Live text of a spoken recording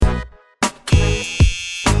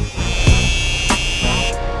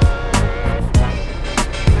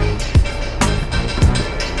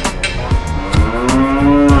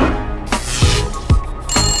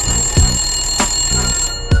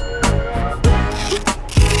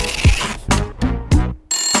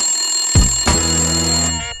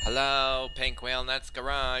Pink Whale Nuts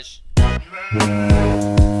Garage.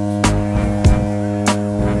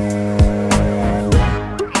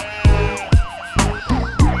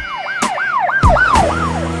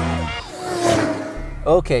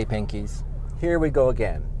 Okay, Pinkies, here we go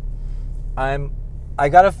again. I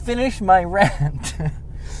gotta finish my rant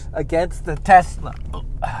against the Tesla.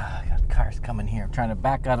 I got cars coming here. I'm trying to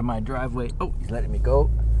back out of my driveway. Oh, he's letting me go.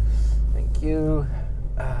 Thank you.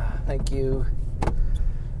 Thank you.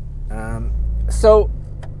 So,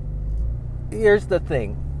 here's the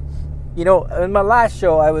thing. You know, in my last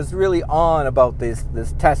show, I was really on about this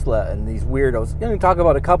Tesla and these weirdos. I'm going to talk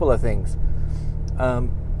about a couple of things.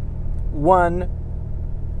 One,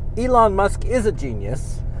 Elon Musk is a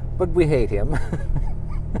genius, but we hate him.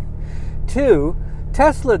 Two,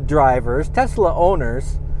 Tesla drivers, Tesla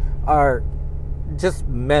owners are just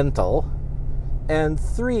mental. And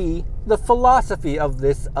three, the philosophy of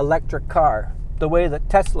this electric car, the way that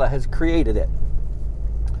Tesla has created it.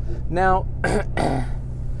 Now,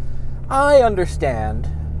 I understand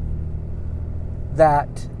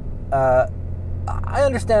that, I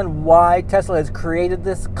understand why Tesla has created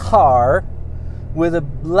this car with a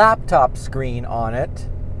laptop screen on it,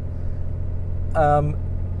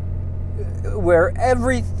 where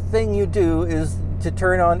everything you do is to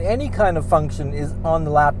turn on any kind of function is on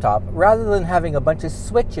the laptop, rather than having a bunch of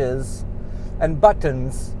switches and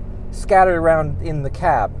buttons scattered around in the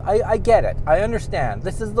cab. I get it. I understand.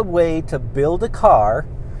 This is the way to build a car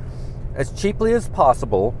as cheaply as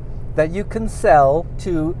possible that you can sell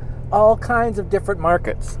to all kinds of different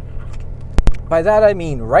markets. By that I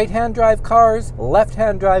mean right-hand drive cars,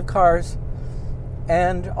 left-hand drive cars,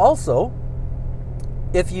 and also,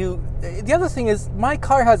 the other thing is, my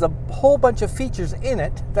car has a whole bunch of features in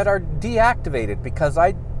it that are deactivated because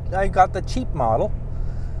I got the cheap model.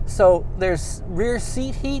 So there's rear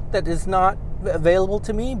seat heat that is not available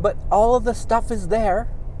to me, but all of the stuff is there.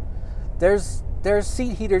 There's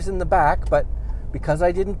seat heaters in the back, but because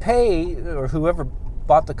I didn't pay, or whoever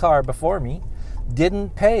bought the car before me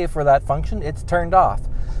didn't pay for that function, it's turned off.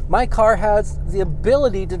 My car has the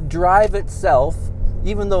ability to drive itself,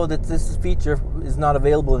 even though this feature is not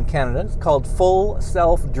available in Canada. It's called full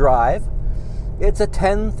self-drive. It's a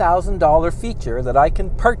 $10,000 feature that I can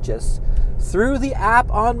purchase through the app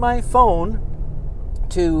on my phone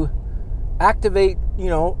to activate,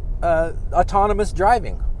 autonomous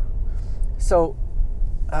driving. So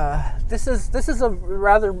this is a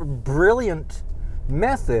rather brilliant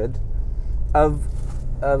method of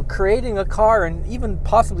creating a car and even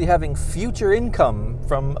possibly having future income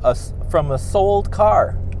from a sold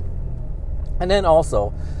car. And then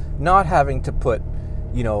also not having to put,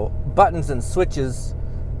 buttons and switches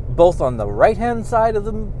both on the right-hand side of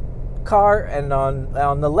the car and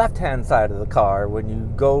on the left-hand side of the car when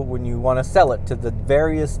you want to sell it to the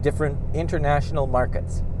various different international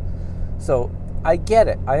markets. So I get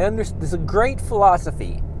it. I understand. There's a great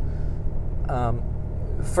philosophy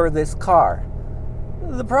for this car.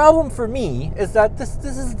 The problem for me is that this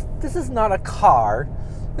is not a car.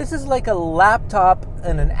 This is like a laptop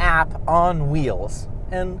and an app on wheels,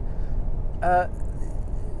 and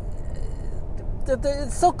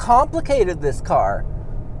it's so complicated, this car,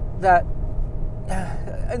 that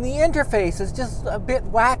and the interface is just a bit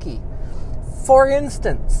wacky. For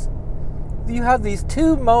instance, you have these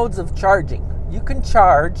two modes of charging. You can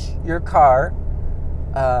charge your car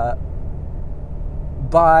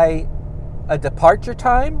by a departure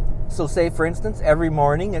time. So say, for instance, every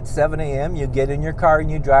morning at 7 a.m. you get in your car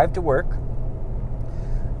and you drive to work.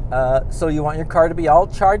 So you want your car to be all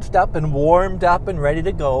charged up and warmed up and ready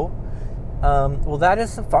to go. Well, that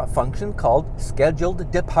is a function called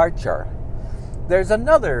scheduled departure. There's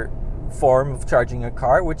another form of charging a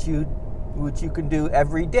car which you can do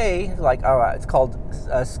every day, it's called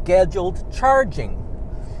scheduled charging.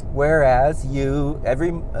 Whereas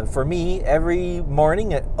for me, every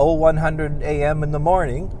morning at 0100 a.m. in the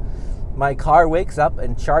morning, my car wakes up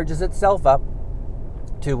and charges itself up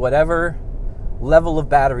to whatever level of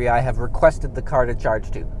battery I have requested the car to charge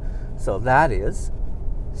to. So that is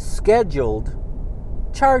scheduled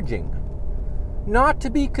charging. Not to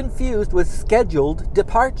be confused with scheduled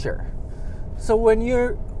departure. So when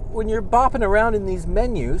you're bopping around in these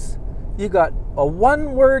menus, you got a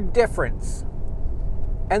one-word difference.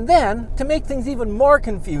 And then, to make things even more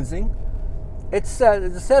confusing, it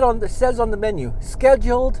says on the menu,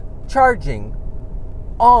 scheduled charging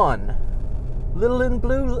on. Little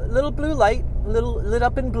blue light, lit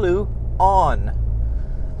up in blue, on.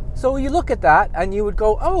 So you look at that and you would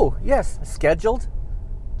go, oh, yes, scheduled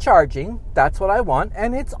charging, that's what I want,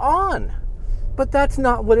 and it's on. But that's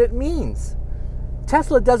not what it means.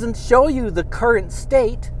 Tesla doesn't show you the current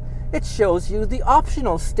state. it shows you the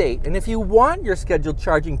optional state. And if you want your scheduled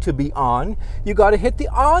charging to be on, you got to hit the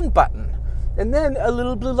on button. And then a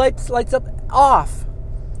little blue lights up off.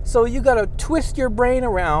 So you got to twist your brain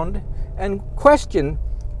around and question,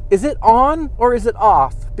 is it on or is it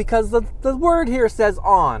off? Because the word here says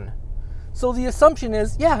on. So the assumption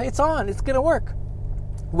is, yeah, it's on. It's going to work.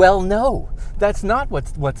 Well, no, that's not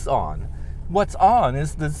what's on. What's on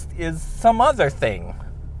is some other thing,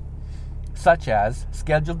 such as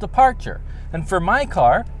scheduled departure. And for my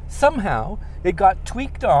car, somehow it got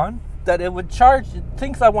tweaked on that it would charge. It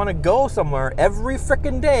thinks I want to go somewhere every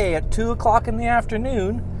frickin' day at 2 o'clock in the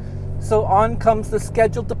afternoon. So on comes the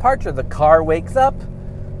scheduled departure. The car wakes up.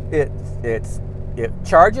 It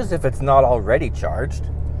charges if it's not already charged,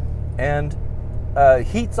 and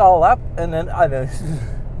heats all up, and then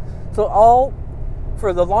so all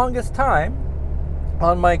for the longest time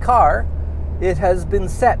on my car, it has been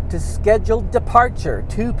set to scheduled departure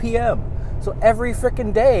 2 p.m. So every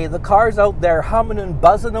frickin' day, the car's out there humming and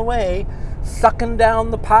buzzing away, sucking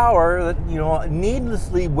down the power,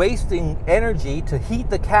 needlessly wasting energy to heat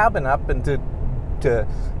the cabin up and to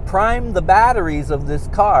prime the batteries of this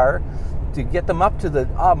car to get them up to the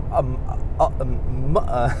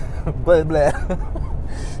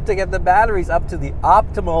to get the batteries up to the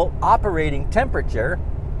optimal operating temperature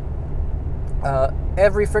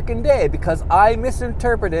every frickin' day, because I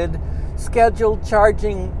misinterpreted scheduled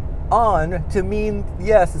charging on to mean,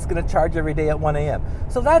 yes, it's going to charge every day at 1 a.m.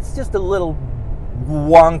 So that's just a little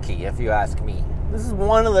wonky, if you ask me. This is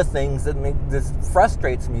one of the things that this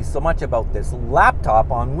frustrates me so much about this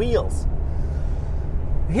laptop on wheels.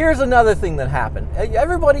 Here's another thing that happened.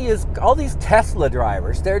 All these Tesla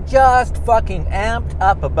drivers, they're just fucking amped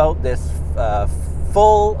up about this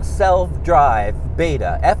full self-drive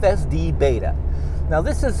beta, FSD beta. Now,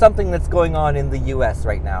 this is something that's going on in the US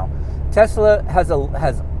right now. Tesla has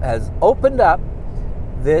opened up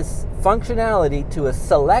this functionality to a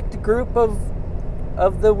select group of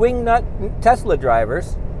the wingnut Tesla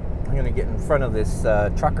drivers. I'm going to get in front of this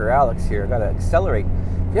trucker Alex here. I got to accelerate.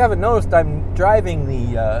 If you haven't noticed, I'm driving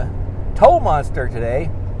the tow monster today,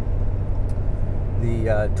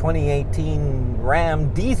 the 2018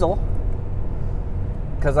 Ram diesel,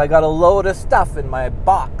 because I got a load of stuff in my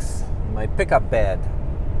box, in my pickup bed.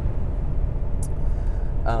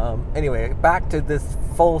 Anyway, back to this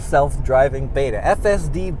full self-driving beta,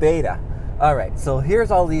 FSD beta. All right, so here's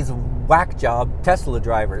all these whack job Tesla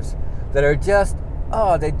drivers that are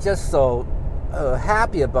they're just so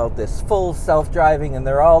happy about this full self-driving, and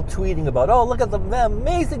they're all tweeting about, oh, look at the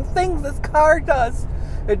amazing things this car does.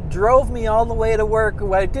 It drove me all the way to work.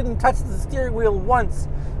 I didn't touch the steering wheel once,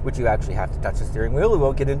 which you actually have to touch the steering wheel. We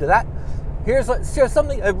won't get into that. Here's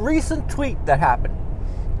a recent tweet that happened.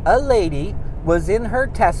 A lady was in her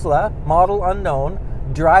Tesla, model unknown,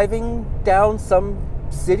 driving down some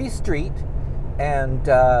city street, and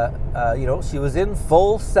she was in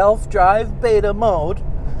full self-drive beta mode,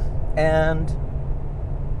 and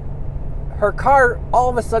her car all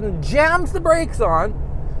of a sudden jams the brakes on,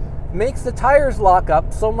 makes the tires lock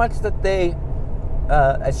up so much that they,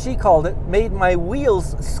 as she called it, made my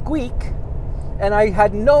wheels squeak, and I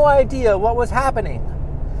had no idea what was happening.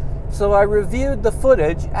 So I reviewed the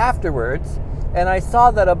footage afterwards, and I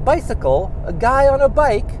saw that a guy on a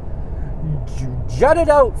bike, jutted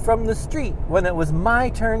out from the street when it was my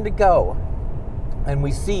turn to go. And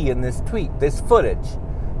we see in this tweet, this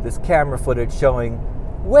camera footage showing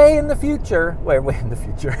way in the future, way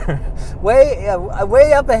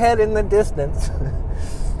up ahead in the distance,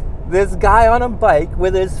 this guy on a bike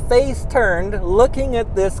with his face turned, looking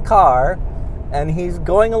at this car, and he's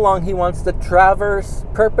going along. He wants to traverse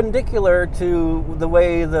perpendicular to the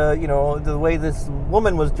way this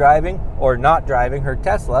woman was driving, or not driving, her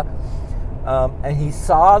Tesla. And he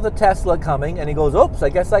saw the Tesla coming, and he goes, oops, I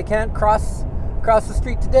guess I can't cross the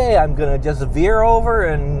street today. I'm going to just veer over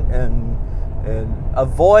and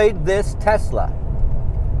avoid this Tesla.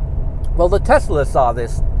 Well, the Tesla saw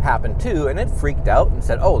this happen too, and it freaked out and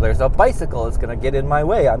said, oh, there's a bicycle that's going to get in my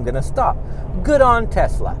way. I'm going to stop. Good on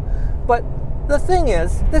Tesla. But the thing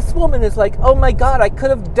is, this woman is like, oh my God, I could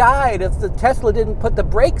have died if the Tesla didn't put the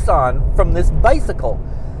brakes on from this bicycle.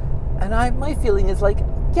 And my feeling is like,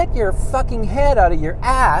 get your fucking head out of your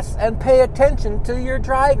ass and pay attention to your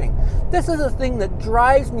driving. This is a thing that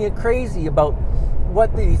drives me crazy about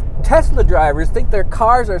what these Tesla drivers think their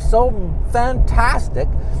cars are so fantastic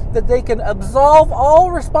that they can absolve all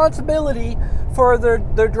responsibility for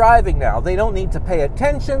their driving now. They don't need to pay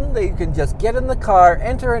attention. They can just get in the car,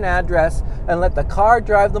 enter an address, and let the car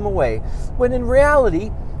drive them away. When in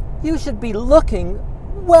reality, you should be looking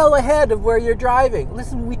well ahead of where you're driving.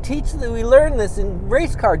 Listen, we learn this in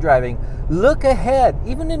race car driving. Look ahead.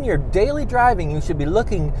 Even in your daily driving, you should be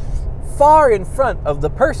looking far in front of the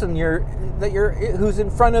person who's in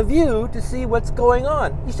front of you to see what's going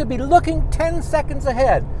on. You should be looking 10 seconds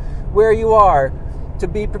ahead where you are to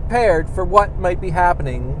be prepared for what might be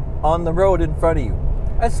happening on the road in front of you,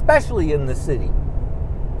 especially in the city.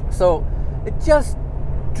 So it just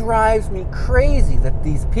drives me crazy that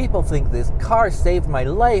these people think this car saved my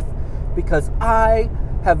life, because I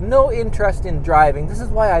have no interest in driving. This is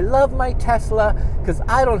why I love my Tesla, because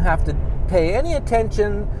I don't have to pay any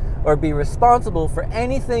attention or be responsible for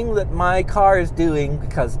anything that my car is doing,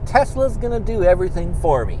 because Tesla's going to do everything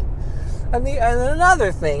for me. And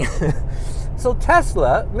another thing, so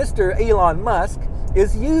Tesla, Mr. Elon Musk,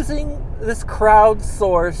 is using this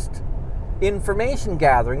crowdsourced information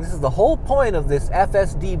gathering. This is the whole point of this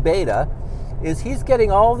FSD beta, is he's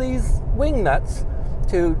getting all these wingnuts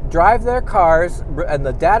to drive their cars, and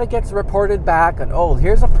the data gets reported back, and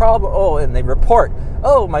here's a problem, and they report,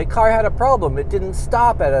 my car had a problem, it didn't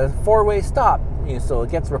stop at a 4-way stop, so it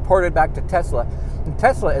gets reported back to Tesla, and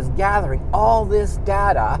Tesla is gathering all this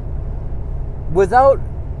data without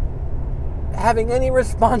having any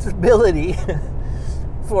responsibility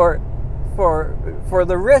for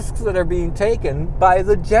the risks that are being taken by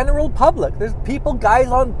the general public. There's guys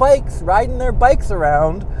on bikes, riding their bikes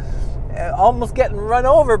around, almost getting run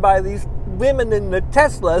over by these women in the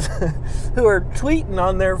Teslas who are tweeting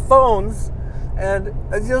on their phones, and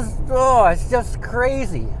it's just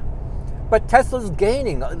crazy. But Tesla's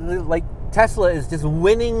gaining. Like, Tesla is just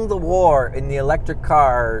winning the war in the electric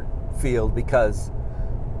car field because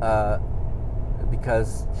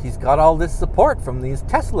he's got all this support from these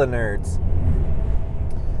Tesla nerds.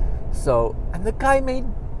 So, and the guy made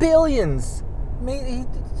billions.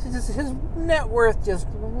 His net worth just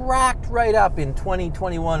racked right up in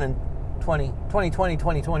 2021 and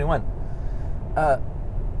 2021.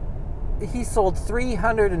 He sold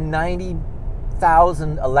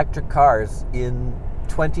 390,000 electric cars in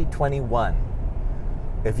 2021,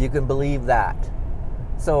 if you can believe that.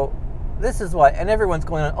 So this is why, and everyone's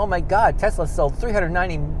going on, oh my God, Tesla sold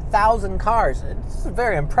 390,000 cars. It's a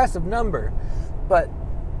very impressive number, but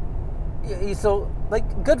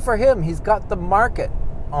good for him. He's got the market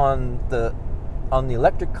on the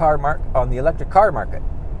electric car market.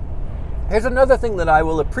 Here's another thing that I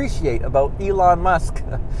will appreciate about Elon Musk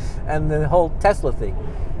and the whole Tesla thing.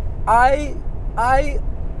 I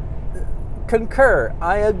concur.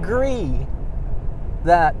 I agree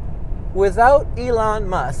that without Elon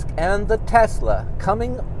Musk and the Tesla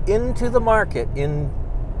coming into the market in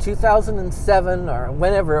 2007 or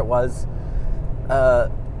whenever it was,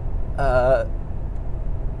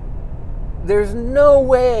 there's no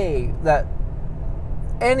way that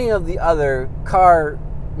any of the other car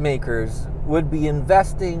makers would be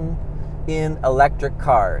investing in electric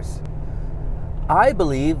cars. I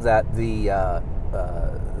believe that the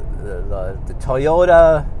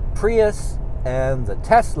Toyota Prius and the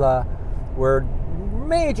Tesla were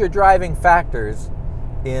major driving factors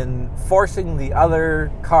in forcing the other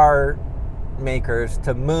car makers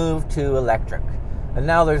to move to electric. And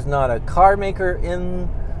now there's not a car maker in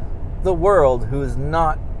the world who is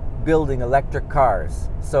not building electric cars.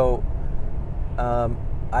 So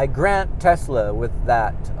I grant Tesla with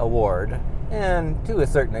that award, and to a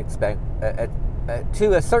certain extent,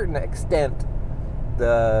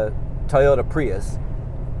 the Toyota Prius.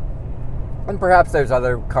 And perhaps there's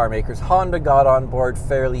other car makers. Honda got on board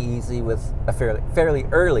fairly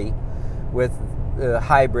early with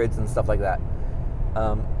hybrids and stuff like that.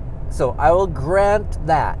 So I will grant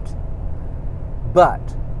that,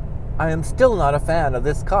 but I am still not a fan of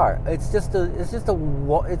this car. It's a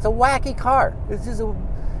wacky car.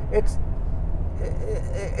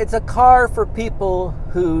 It's a car for people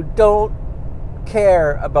who don't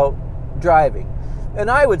care about driving. And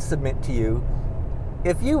I would submit to you,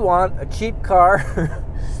 if you want a cheap car,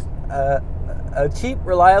 a cheap,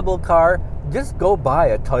 reliable car, just go buy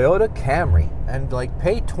a Toyota Camry and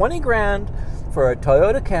pay $20,000 for a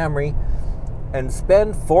Toyota Camry and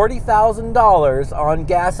spend $40,000 on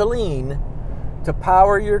gasoline to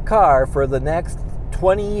power your car for the next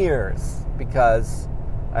 20 years, because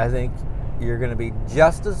I think you're going to be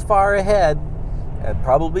just as far ahead and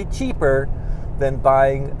probably cheaper than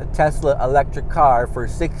buying a Tesla electric car for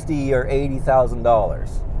 $60,000 or $80,000.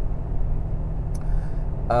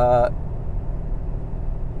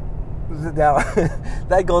 Now,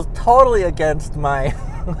 that goes totally against my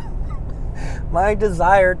my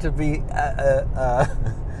desire to be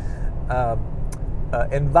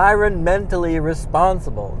environmentally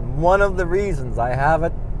responsible. One of the reasons I have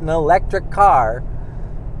an electric car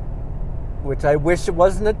which I wish it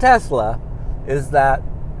wasn't a Tesla, is that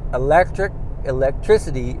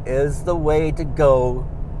electricity is the way to go,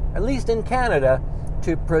 at least in Canada,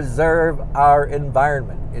 to preserve our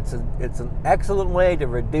environment. It's an excellent way to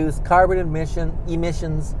reduce carbon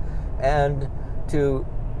emissions and to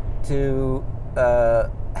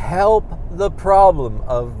help the problem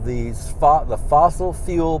of the fossil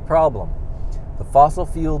fuel problem, the fossil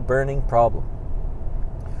fuel burning problem.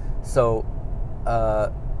 So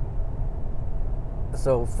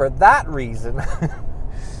for that reason,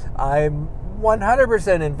 I'm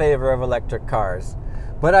 100% in favor of electric cars.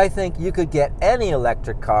 But I think you could get any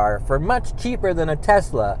electric car for much cheaper than a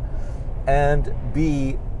Tesla and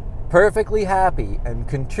be perfectly happy and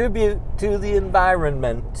contribute to the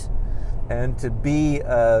environment and to be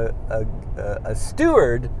a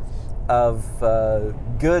steward of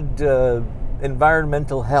good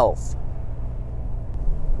environmental health.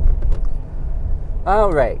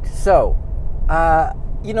 All right, so I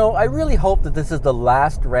really hope that this is the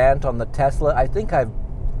last rant on the Tesla. I think I've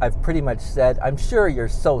pretty much said. I'm sure you're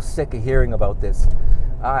so sick of hearing about this.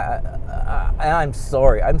 I'm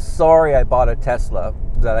sorry. I'm sorry I bought a Tesla,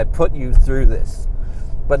 that I put you through this.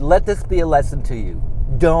 But let this be a lesson to you.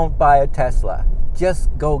 Don't buy a Tesla. Just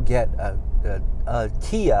go get a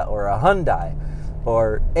Kia or a Hyundai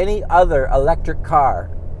or any other electric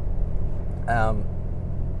car.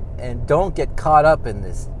 And don't get caught up in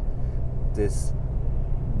this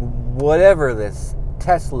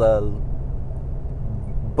Tesla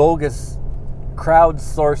bogus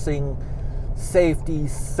crowdsourcing, safety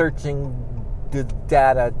searching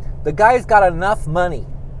data. The guy's got enough money.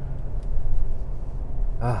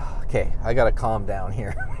 Okay, I gotta calm down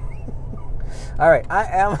here. All right, I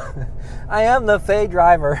am the Fay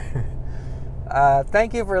Driver.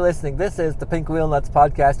 Thank you for listening. This is the Pink Wheel Nuts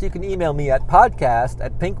podcast. You can email me at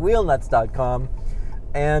podcast@pinkwheelnuts.com.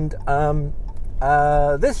 And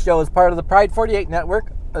this show is part of the Pride 48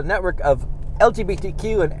 network, a network of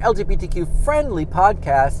LGBTQ and LGBTQ friendly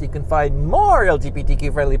podcasts. You can find more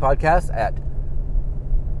LGBTQ friendly podcasts at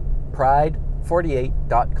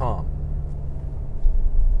pride48.com.